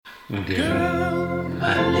Girl,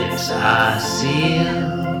 my lips are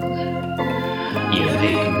sealed. You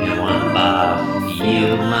make me want barf.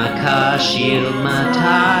 Yield my car, shield my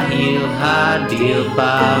tie, heel, high deal,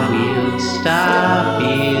 bar wheel, stop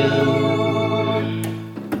you.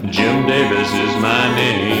 Jim Davis is my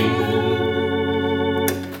name.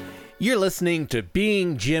 You're listening to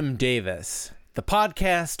Being Jim Davis, the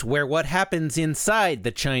podcast where what happens inside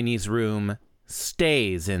the Chinese room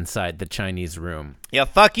stays inside the Chinese room. Yeah,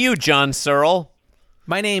 fuck you, John Searle.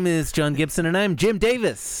 My name is John Gibson, and I'm Jim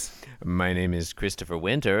Davis. My name is Christopher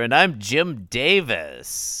Winter, and I'm Jim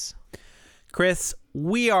Davis. Chris,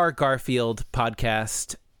 we are Garfield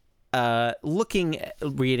podcast,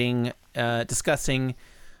 reading, discussing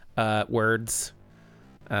words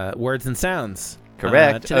and sounds.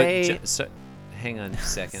 Correct. Today... hang on a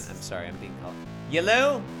second. I'm sorry, I'm being called.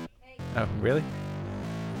 Yellow? Oh, really?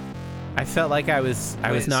 I felt like I was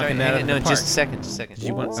knocking that out of the park. Just a second.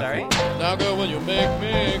 You want? Sorry. Okay. Now, girl, when you make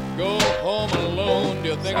me go home alone, do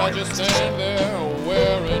you think I'll just stand there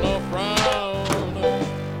wearing a frown?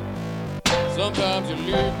 Sometimes you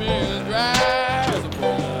leave me as dry as a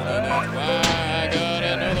bone, and that's why I got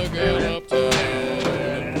another girl uptown.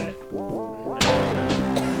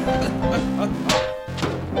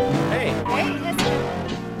 Hey, Hey, that's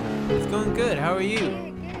it's going good. How are you?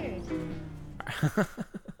 good.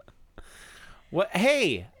 What?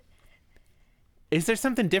 Hey, is there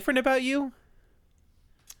something different about you?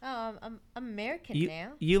 Oh, I'm American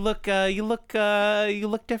now. You look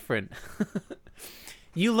different.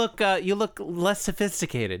 you look less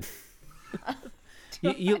sophisticated.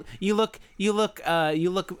 you look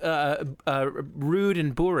rude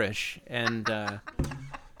and boorish and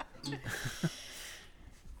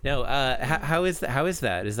no. How is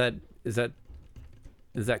that?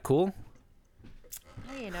 Is that cool?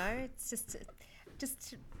 Well, you know, it's just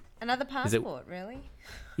another passport, really.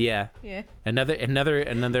 Yeah. Yeah. Another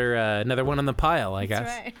one on the pile, I guess.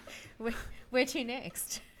 That's right. Where to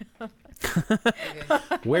next?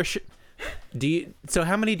 Where should do you? So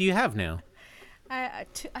how many do you have now? I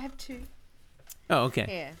have two. Oh, okay.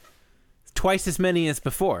 Yeah, Twice as many as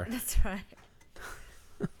before. that's right.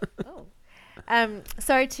 Oh,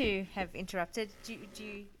 sorry to have interrupted. Do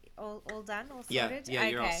you all done? All Yeah, sorted? yeah,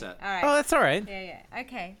 you're all Okay, set. All right. Oh, that's all right. Yeah.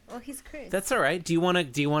 Okay. Well, he's Chris. That's all right. Do you want to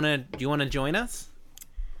join us?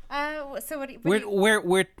 So what?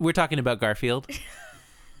 We're talking about Garfield.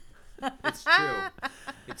 It's true.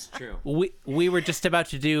 It's true. We were just about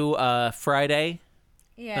to do Friday,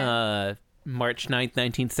 Yeah. March 9th,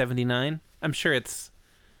 1979. I'm sure it's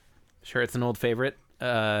an old favorite.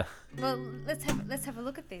 Well, let's have a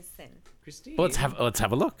look at this then. Christine, Let's have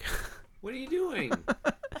a look. what are you doing?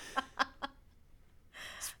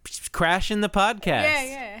 Crashing the podcast.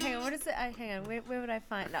 Yeah. Hang on. What is it? Hang on. Where would I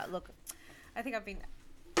find? No, look. I think I've been.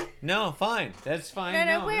 No, fine. That's fine.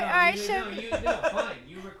 No, where- all right, fine.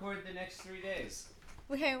 You record the next 3 days.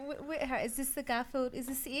 Hang on. Is this the Garfield? Is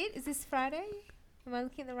this it? Is this Friday? Am I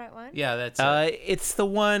looking at the right one? Yeah, that's It's the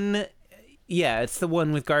one. Yeah, it's the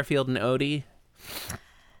one with Garfield and Odie.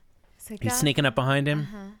 So He's sneaking up behind him.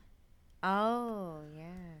 Oh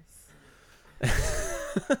yes.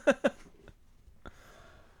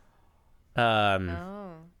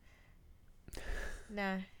 Oh.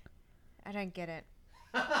 No, I don't get it.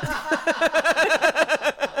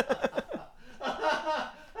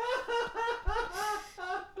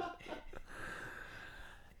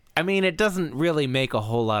 I mean, it doesn't really make a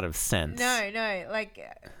whole lot of sense. No. Like,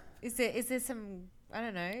 is there some? I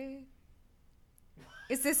don't know.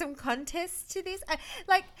 Is there some contest to this?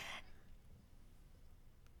 Like,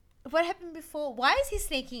 what happened before? Why is he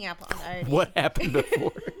sneaking up on Odie? What happened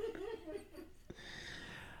before?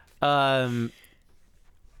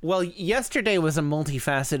 Well, yesterday was a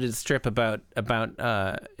multifaceted strip about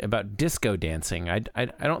disco dancing. I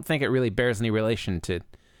don't think it really bears any relation to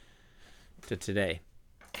today.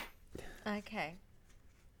 Okay.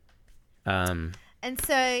 Um. And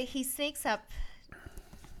so he sneaks up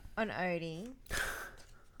on Odie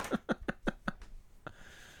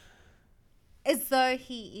as though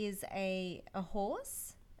he is a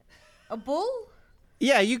horse, a bull.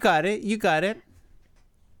 Yeah, you got it.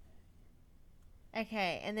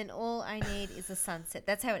 Okay, and then all I need is a sunset.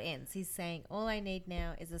 That's how it ends. He's saying, all I need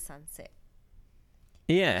now is a sunset.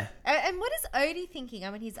 Yeah. And what is Odie thinking? I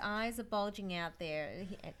mean, his eyes are bulging out there.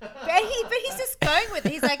 But he's just going with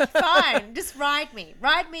it. He's like, fine, just ride me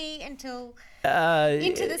until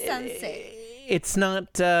into the sunset. It's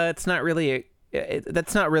not really.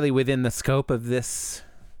 That's not really within the scope of this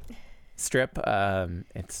strip.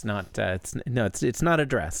 It's not. It's not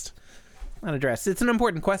addressed. Not addressed. It's an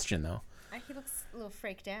important question, though. He looks a little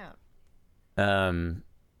freaked out.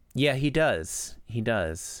 Yeah, he does. He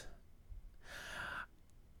does.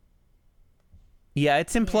 Yeah,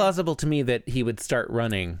 it's implausible to me that he would start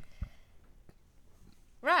running.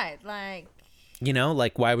 Right, like... You know,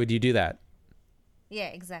 like, why would you do that? Yeah,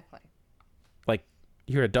 exactly. Like,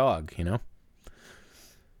 you're a dog, you know?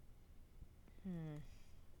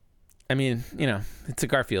 I mean, you know, it's a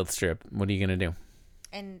Garfield strip. What are you going to do?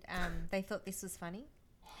 And they thought this was funny?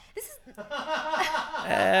 This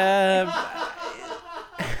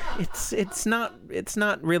is... It's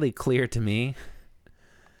not really clear to me.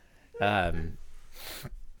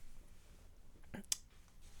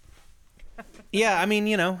 Yeah, I mean,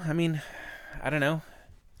 you know, I don't know.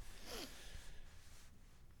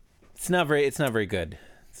 It's not very good.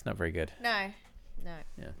 It's not very good. No.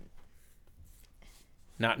 Yeah.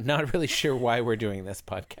 Not really sure why we're doing this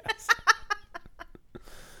podcast.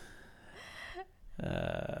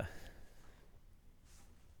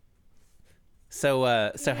 So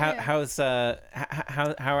Yeah. how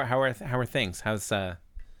are things? How's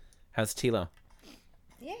Tilo?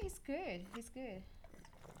 Yeah, he's good.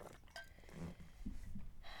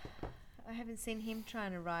 I haven't seen him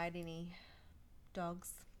trying to ride any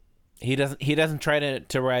dogs. He doesn't try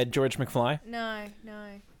to ride George McFly? No.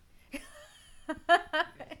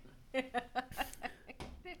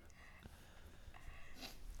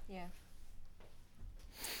 Yeah.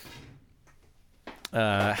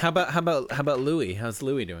 How about Louis? How's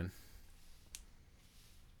Louis doing?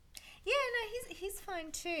 Yeah, no, he's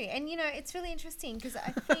fine too. And you know, it's really interesting because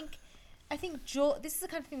I think George, this is the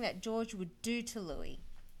kind of thing that George would do to Louis.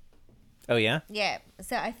 Oh yeah? Yeah.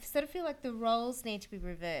 So I sort of feel like the roles need to be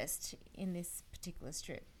reversed in this particular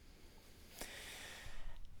strip.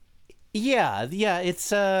 Yeah,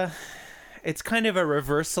 it's kind of a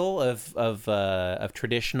reversal of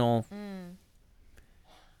traditional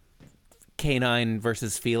canine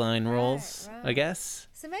versus feline roles, right. I guess.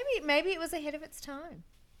 So maybe it was ahead of its time.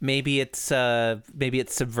 Maybe it's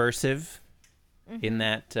subversive in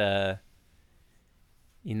that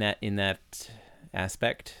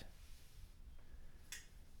aspect.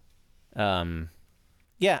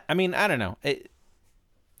 Yeah, I mean, I don't know.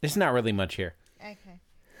 There's not really much here. Okay.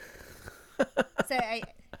 So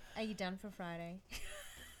are you done for Friday?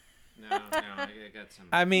 No, I got some.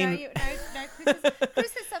 I mean, no.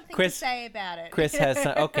 Chris has something to say about it. Chris has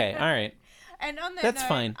some. Okay, all right. And on that That's note,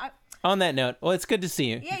 fine. On that note, well, it's good to see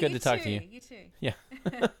you. Yeah, good you to talk too, to you. You too. Yeah.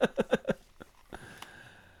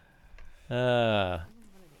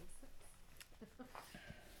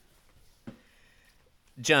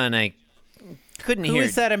 John, I couldn't Who hear.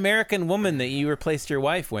 is that American woman that you replaced your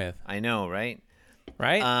wife with? I know, right?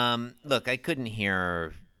 Right? Look, I couldn't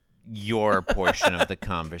hear your portion of the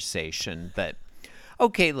conversation, but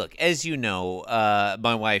okay, look, as you know,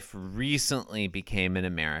 my wife recently became an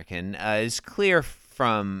American. It's clear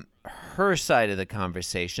from her side of the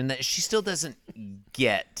conversation that she still doesn't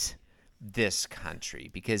get this country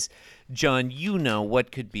because, John, you know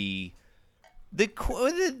what could be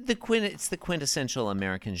it's the quintessential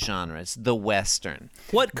American genre. It's the Western.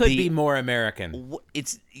 What could be more American?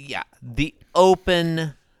 It's the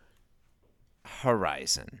open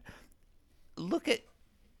horizon. Look at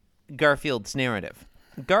Garfield's narrative.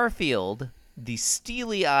 Garfield, the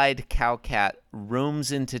steely-eyed cowcat,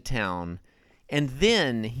 roams into town, and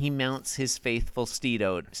then he mounts his faithful steed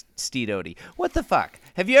Odie. What the fuck?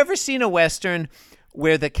 Have you ever seen a Western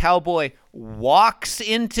where the cowboy walks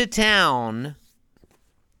into town,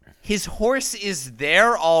 his horse is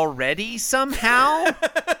there already somehow,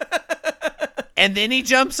 and then he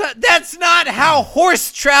jumps up? That's not how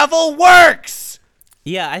horse travel works!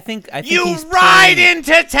 Yeah, I think You he's ride playing...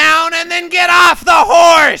 into town and then get off the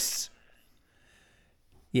horse!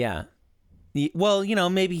 Yeah. Well, you know,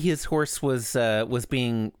 maybe his horse was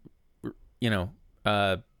being, you know,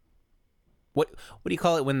 what do you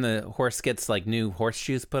call it when the horse gets like new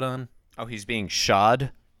horseshoes put on? Oh, he's being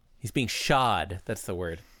shod? He's being shod. That's the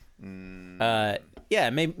word. Yeah,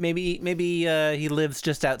 maybe he lives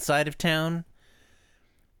just outside of town,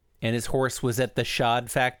 and his horse was at the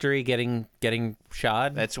shod factory getting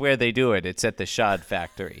shod. That's where they do it. It's at the shod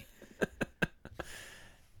factory.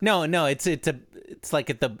 No, it's like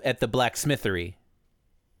at the blacksmithery.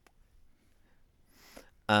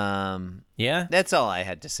 Yeah. That's all I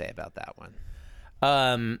had to say about that one.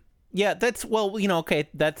 Yeah, that's okay.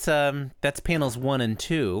 That's panels 1 and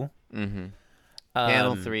 2. Mm-hmm.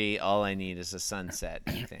 Panel 3, all I need is a sunset.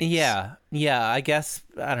 He thinks. Yeah. I guess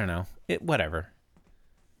I don't know. Whatever.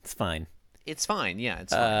 It's fine. It's fine. Yeah,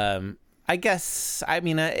 it's fine. I guess. I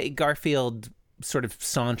mean, Garfield sort of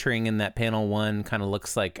sauntering in that panel 1 kind of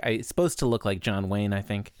looks like it's supposed to look like John Wayne, I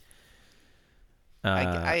think.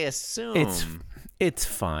 I assume it's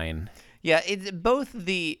fine. Yeah, both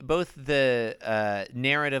the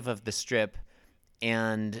narrative of the strip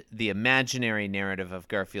and the imaginary narrative of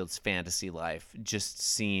Garfield's fantasy life just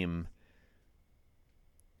seem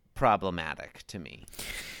problematic to me.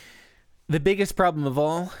 The biggest problem of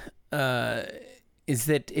all is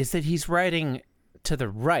that he's writing to the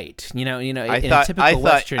right. You know. In a typical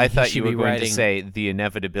Western, I thought he you should were be going writing, to say the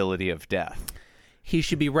inevitability of death. He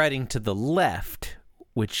should be writing to the left,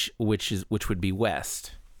 which would be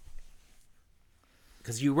west.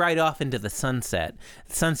 Because you ride off into the sunset.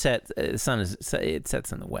 The sun sets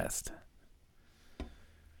in the west.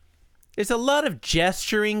 There's a lot of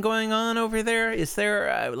gesturing going on over there. Is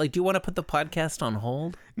there, do you want to put the podcast on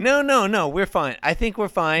hold? No, we're fine. I think we're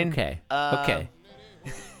fine. Okay. Okay.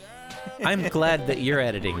 I'm glad that you're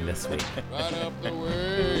editing this week. Right up the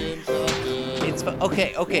way in Shopton. It's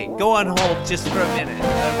okay. Go on hold just for a minute.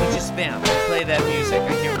 We'll just spam. We'll play that music.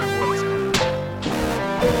 I hear my voice.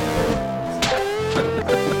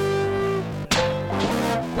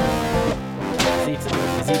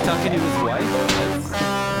 Is he talking to his wife?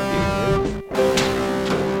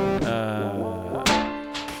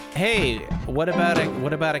 Hey, what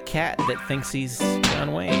about a cat that thinks he's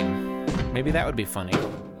John Wayne? Maybe that would be funny.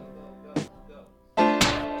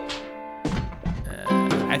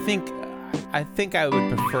 I think I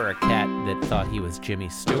would prefer a cat that thought he was Jimmy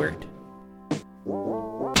Stewart.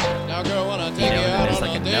 Now, girl, when I take you out there's on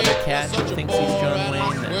like a another date, cat you're such that a thinks he's bore John and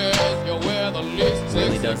Wayne that you're the least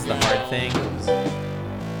really sexy does the guy. hard thing,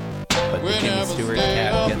 but the We Jimmy never Stewart stay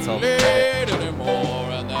cat up gets all the late credit.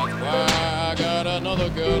 anymore, and that's why I got another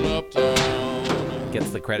girl uptown.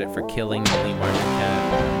 Gets the credit for killing the Lee Marvin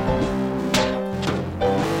cat.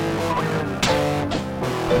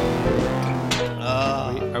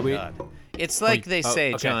 Are we? It's like they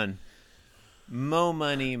say, okay. John. Mo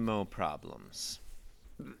money, mo problems.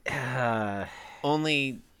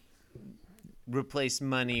 Only replace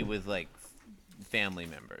money with like family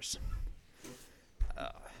members.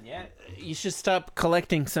 Yeah, you should stop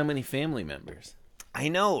collecting so many family members. I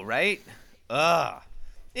know, right?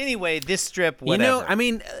 Anyway, this strip, whatever.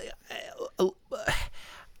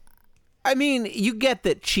 I mean, you get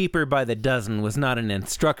that Cheaper by the Dozen was not an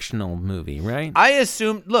instructional movie, right? I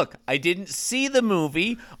assumed. Look, I didn't see the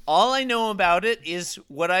movie. All I know about it is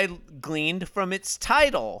what I gleaned from its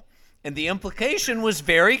title, and the implication was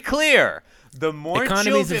very clear. The more Economies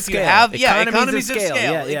children, of if you scale. have, Economies of scale.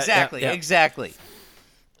 Yeah,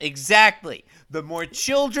 exactly. The more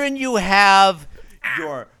children you have,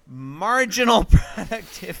 your marginal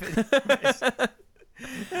productivity.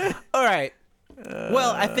 All right.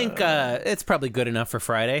 Well, I think it's probably good enough for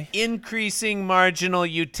Friday. Increasing marginal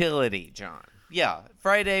utility, John. Yeah,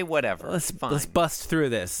 Friday, whatever. Let's Fine. bust through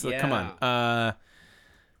this. Yeah. Come on.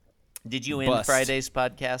 Did you end bust. Friday's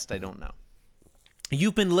podcast? I don't know.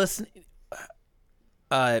 You've been listening.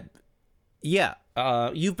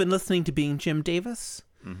 You've been listening to Being Jim Davis.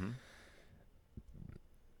 Mm-hmm.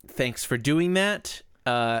 Thanks for doing that.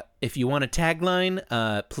 If you want a tagline,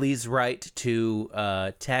 please write to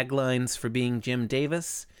taglines for Being Jim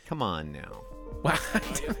Davis. Come on now. Wow,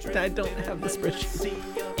 I don't have the spreadsheet.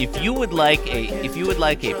 If you would like a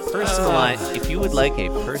personalized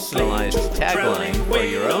tagline for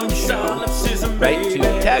your own show, write to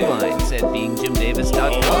taglines at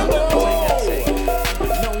beingjimdavis.com.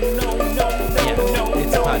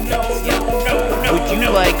 It's a podcast. Yeah. Would you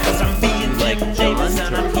like John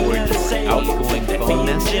to record your outgoing phone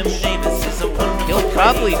message? He'll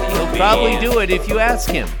probably do it if you ask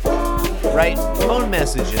him. Write phone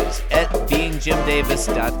messages at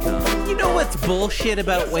beingjimdavis.com. You know what's bullshit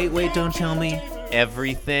about Wait, Don't Tell Me?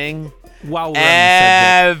 Everything. While we're on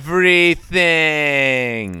the subject.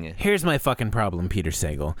 Everything. Here's my fucking problem, Peter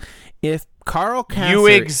Sagal. If Carl Kasser... You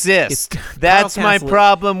exist. That's my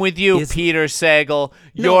problem with you, Peter Sagal.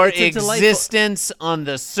 Your existence on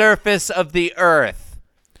the surface of the earth.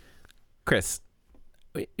 Chris,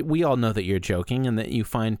 we all know that you're joking and that you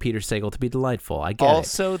find Peter Sagal to be delightful. I get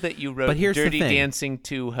also that you wrote Dirty thing. Dancing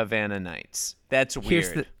 2 Havana Nights. That's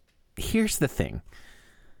weird. Here's the thing.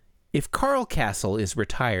 If Carl Castle is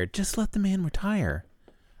retired, just let the man retire.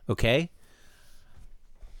 Okay?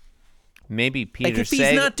 Maybe Peter Sagal... if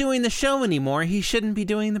he's not doing the show anymore, he shouldn't be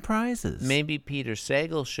doing the prizes. Maybe Peter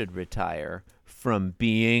Sagal should retire from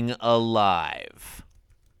being alive.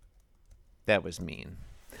 That was mean.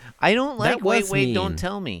 I don't like Wait, Don't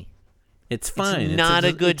Tell Me. It's fine. It's not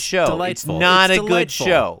a good show. Delightful. It's not a good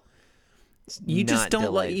show. You just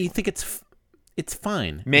don't like. You think it's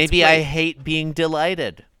fine. Maybe I hate being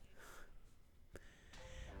delighted.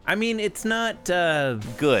 I mean, it's not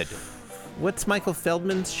good. What's Michael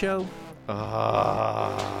Feldman's show?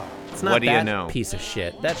 It's not what do you that know? piece of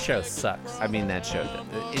shit. That show sucks. I mean, that show.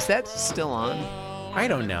 Is that still on? I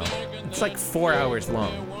don't know. It's like 4 hours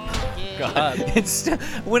long. God. It's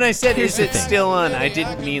when I said, here's is the it thing. still on, I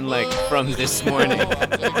didn't mean like from this morning.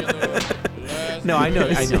 No, I know.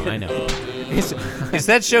 Is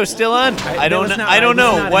that show still on? I don't know. I don't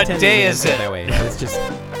know. What day is it? That way. I was just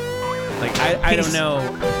like, I don't know.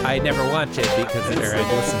 I never watch it because I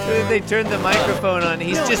listen to it. They turned the microphone on.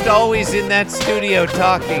 He's just always in that studio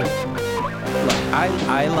talking. Look,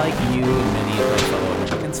 I like you and many of my fellow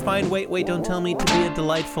Americans find wait, don't tell me to be a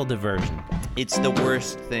delightful diversion. It's the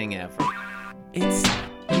worst thing ever. You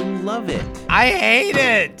love it. I hate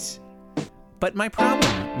it. But my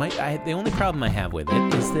problem, the only problem I have with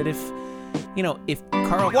it is that if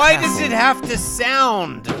Carl Why Castle, does it have to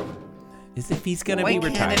sound? is if he's gonna Why be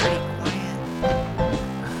can't retired. it be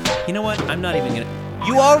quiet? You know what? I'm not even gonna.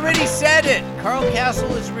 You already said it. Carl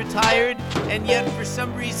Castle is retired, and yet for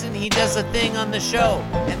some reason he does a thing on the show,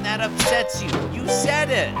 and that upsets you. You said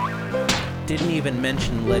it. Didn't even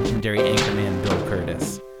mention legendary anchorman Bill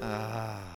Curtis.